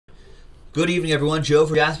Good evening, everyone. Joe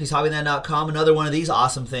for JaspysHobbyland.com. Another one of these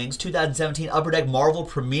awesome things. 2017 Upper Deck Marvel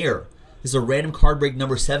Premiere. This is a random card break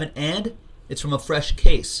number 7, and it's from a fresh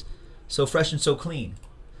case. So fresh and so clean.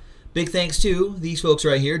 Big thanks to these folks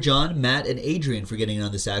right here, John, Matt, and Adrian, for getting in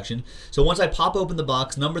on this action. So once I pop open the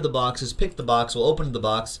box, number the boxes, pick the box, we'll open the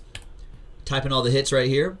box, type in all the hits right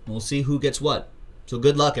here, and we'll see who gets what. So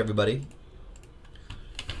good luck, everybody.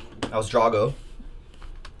 That was Drago.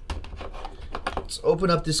 Let's open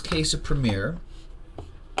up this case of Premiere.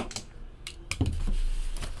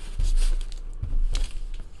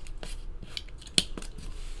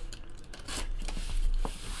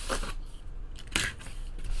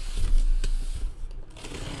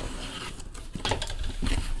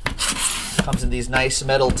 Comes in these nice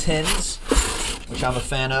metal tins, which I'm a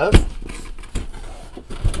fan of.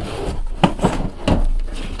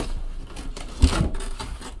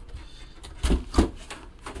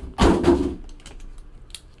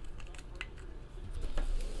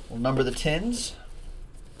 We'll number the tins.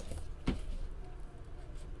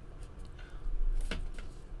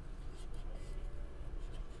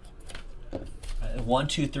 One,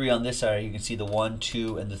 two, three on this side. You can see the 1,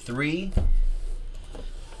 2, and the 3.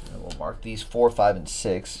 And we'll mark these 4, 5, and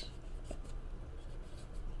 6.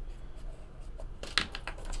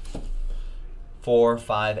 Four,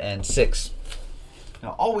 5, and 6.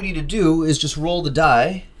 Now all we need to do is just roll the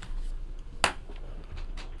die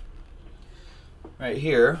right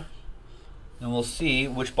here, and we'll see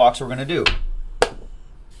which box we're going to do.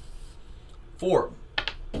 4.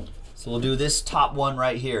 So we'll do this top one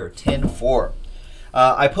right here, tin 4.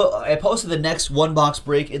 I posted the next one box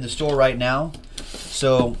break in the store right now,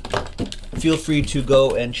 so feel free to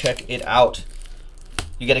go and check it out.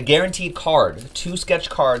 You get a guaranteed card, 2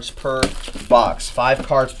 sketch cards per box, 5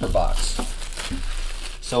 cards per box.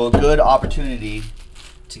 So a good opportunity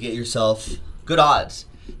to get yourself, good odds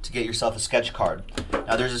to get yourself a sketch card.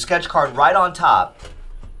 Now there's a sketch card right on top,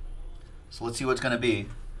 so let's see what it's going to be.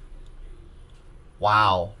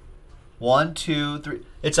 Wow. 1, 2, 3.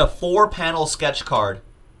 It's a 4-panel sketch card.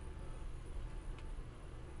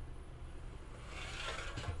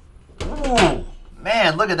 Ooh,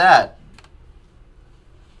 man, look at that.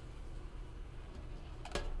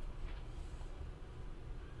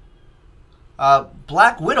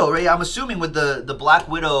 Black Widow, right? I'm assuming with the Black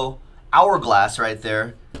Widow hourglass right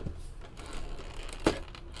there.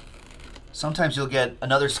 Sometimes you'll get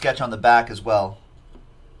another sketch on the back as well.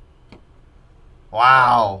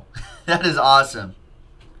 Wow, that is awesome.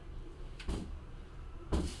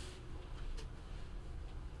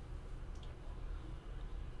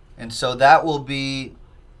 And so that will be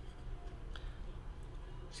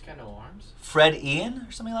He's got no arms. Fred Ian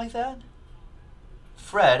or something like that?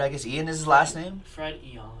 Fred, I guess Ian is his last name? Fred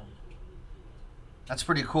Ian. That's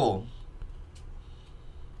pretty cool.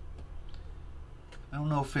 I don't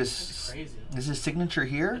know if That's crazy. Is his signature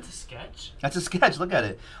here? That's a sketch? That's a sketch. Look at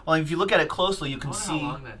it. Well, if you look at it closely, you can I wonder see.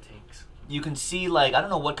 how long that takes. You can see, like, I don't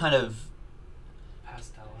know what kind of.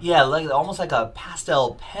 Pastel. Yeah, like almost like a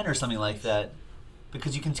pastel pen or something like that,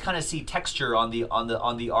 because you can kind of see texture on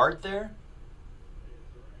the art there.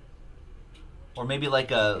 Or maybe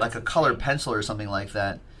like a colored pencil or something like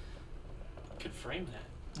that. You could frame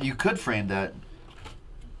that. You could frame that.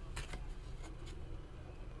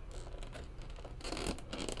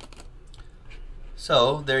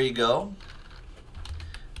 So there you go.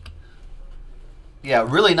 Yeah,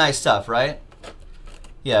 really nice stuff, right?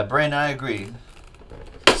 Yeah, Brandon, I agree.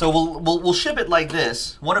 So we'll ship it like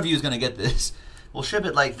this. One of you is gonna get this. We'll ship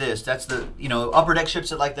it like this. That's the, you know, Upper Deck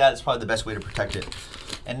ships it like that. It's probably the best way to protect it.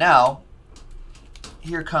 And now,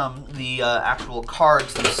 here come the actual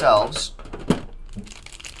cards themselves.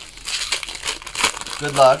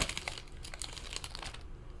 Good luck.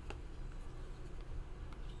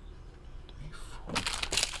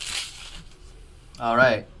 All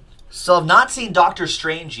right. So I've not seen Doctor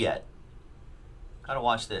Strange yet. Gotta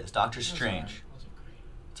watch this. Doctor Strange. Wasn't great.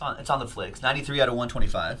 It's on the flicks. 93 out of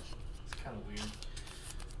 125. It's kind of weird.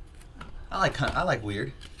 I like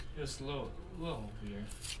weird. It was a little weird.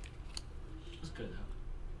 It was good though.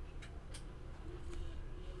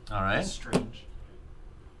 All right. That's strange.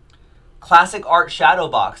 Classic art shadow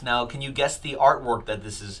box. Now, can you guess the artwork that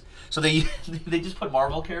this is? So they just put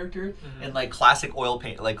Marvel characters in like classic oil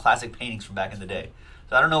paint, like classic paintings from back in the day.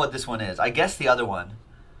 So I don't know what this one is. I guess the other one.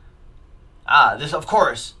 Ah, this, of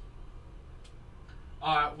course.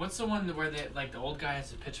 What's the one where the old guy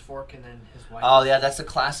has a pitchfork and then his wife? Oh yeah, that's a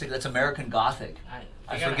classic. That's American Gothic.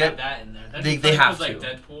 I forget. have that in there. They have to. Like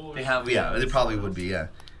Deadpool. They have, yeah. They probably would be, yeah.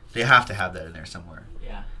 They have to have that in there somewhere.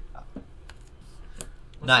 Yeah.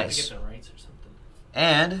 Nice. To get the rights or something.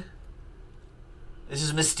 And this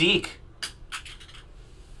is Mystique.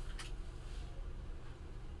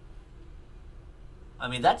 I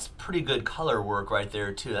mean, that's pretty good color work right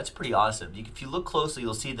there, too. That's pretty awesome. If you look closely,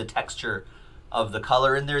 you'll see the texture of the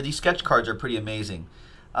color in there. These sketch cards are pretty amazing.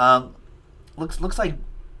 Looks like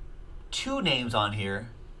 2 names on here.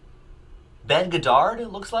 Ben Goddard, it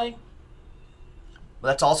looks like. But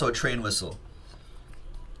that's also a train whistle.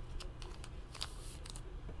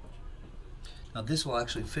 Now this will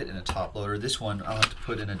actually fit in a top loader. This one I'll have to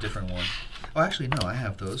put in a different one. Oh, actually no, I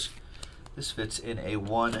have those. This fits in a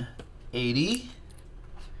 180.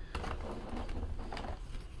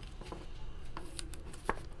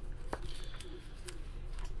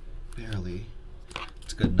 Barely.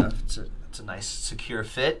 It's good enough. It's a nice secure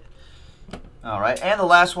fit. All right, and the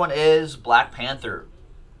last one is Black Panther.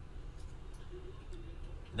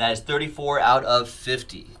 That is 34 out of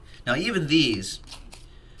 50. Now even these,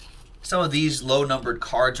 some of these low-numbered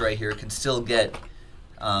cards right here can still get,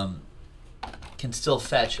 can still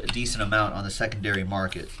fetch a decent amount on the secondary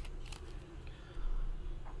market.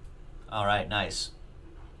 All right, nice.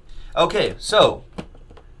 Okay, so,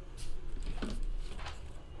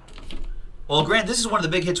 well, Grant, this is one of the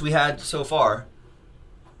big hits we had so far.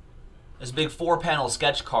 This big 4-panel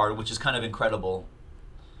sketch card, which is kind of incredible.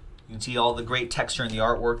 You can see all the great texture in the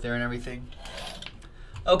artwork there and everything.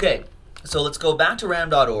 Okay, so let's go back to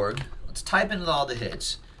random.org. Let's type in all the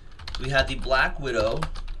hits. We had the Black Widow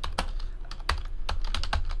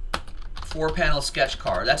 4-panel sketch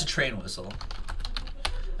card. That's a train whistle.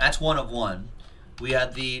 That's 1 of 1. We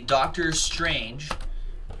had the Doctor Strange.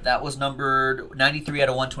 That was numbered 93 out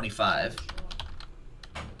of 125.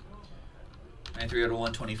 93 out of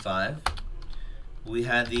 125. We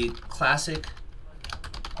had the classic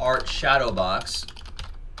art shadow box,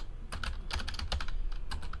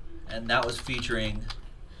 and that was featuring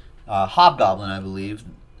Hobgoblin, I believe.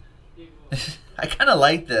 I kind of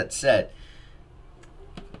like that set.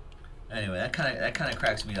 Anyway, that kind of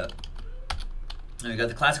cracks me up. And you got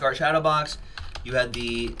the classic art shadow box. You had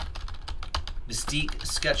the Mystique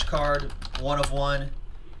sketch card, 1 of 1,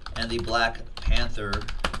 and the Black Panther.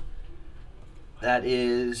 That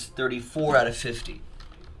is 34 out of 50.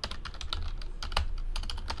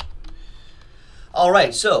 All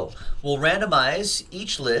right, so we'll randomize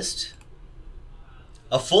each list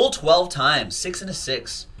a full 12 times, 6 and a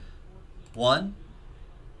 6. 1,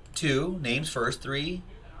 2, names first, 3,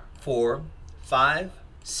 4, 5,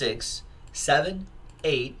 6, 7,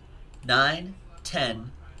 8, 9,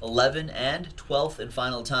 10, 11, and 12th and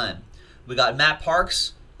final time. We got Matt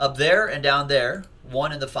Parks up there and down there,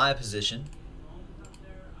 1 in the 5 position.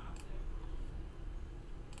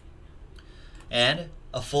 And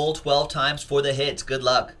a full 12 times for the hits. Good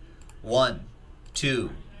luck. 1,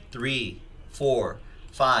 2, 3, 4,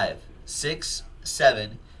 5, 6,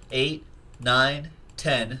 7, 8, 9,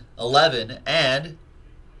 10, 11, and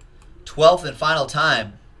 12th and final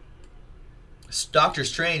time. Doctor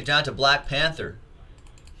Strange down to Black Panther.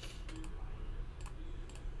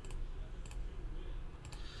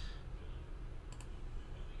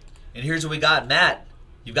 And here's what we got. Matt,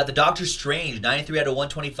 you've got the Doctor Strange, 93 out of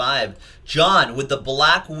 125. John with the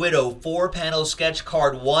Black Widow 4-panel sketch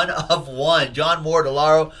card, 1 of 1. John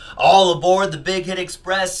Mortellaro, all aboard the Big Hit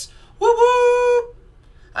Express. Woo woo!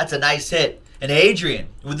 That's a nice hit. And Adrian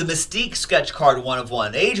with the Mystique sketch card, 1 of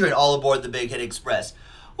 1. Adrian, all aboard the Big Hit Express.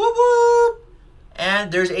 Woo woo!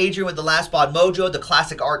 And there's Adrian with the Last Spot Mojo, the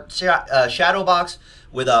classic art shadow box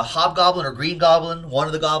with a Hobgoblin or Green Goblin, one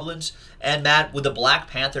of the goblins. And Matt with the Black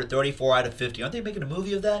Panther, 34 out of 50. Aren't they making a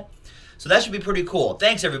movie of that? So that should be pretty cool.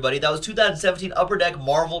 Thanks, everybody. That was 2017 Upper Deck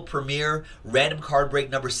Marvel Premiere Random Card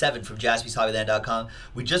Break number 7 from JaspysHobbyland.com.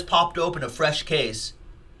 We just popped open a fresh case,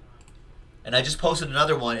 and I just posted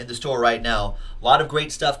another one in the store right now. A lot of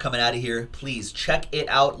great stuff coming out of here. Please check it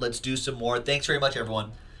out. Let's do some more. Thanks very much,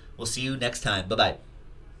 everyone. We'll see you next time. Bye-bye.